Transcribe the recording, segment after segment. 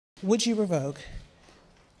Would you revoke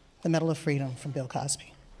the Medal of Freedom from Bill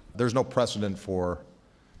Cosby? There's no precedent for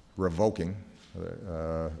revoking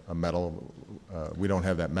a medal. We don't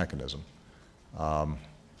have that mechanism.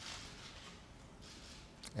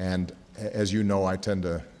 And as you know, I tend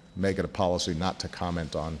to make it a policy not to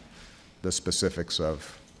comment on the specifics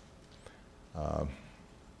of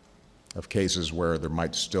cases where there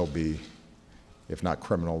might still be, if not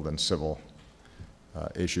criminal, then civil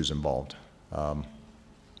issues involved.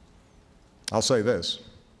 I'll say this.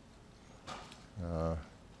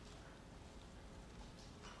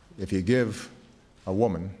 If you give a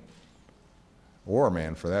woman, or a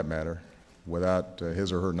man for that matter, without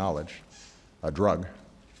his or her knowledge, a drug,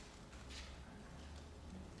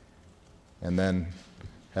 and then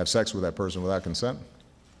have sex with that person without consent,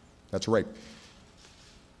 that's rape.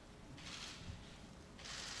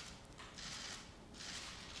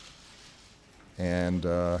 And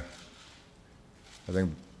I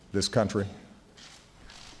think this country,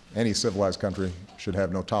 any civilized country, should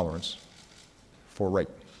have no tolerance for rape.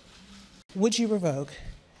 Would you revoke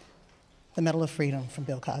the Medal of Freedom from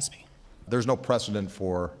Bill Cosby? There's no precedent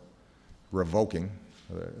for revoking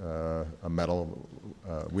a medal.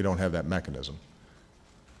 We don't have that mechanism.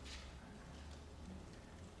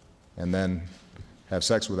 And then have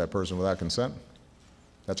sex with that person without consent,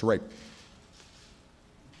 that's rape.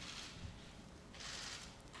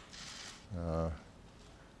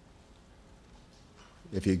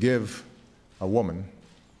 If you give a woman,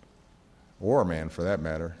 or a man for that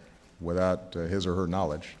matter, without his or her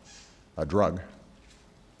knowledge, a drug,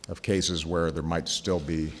 of cases where there might still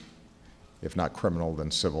be, if not criminal,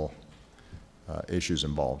 then civil issues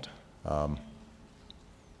involved. I'll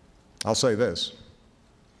say this.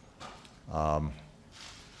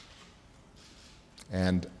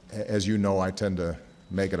 And as you know, I tend to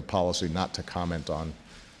make it a policy not to comment on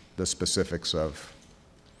the specifics of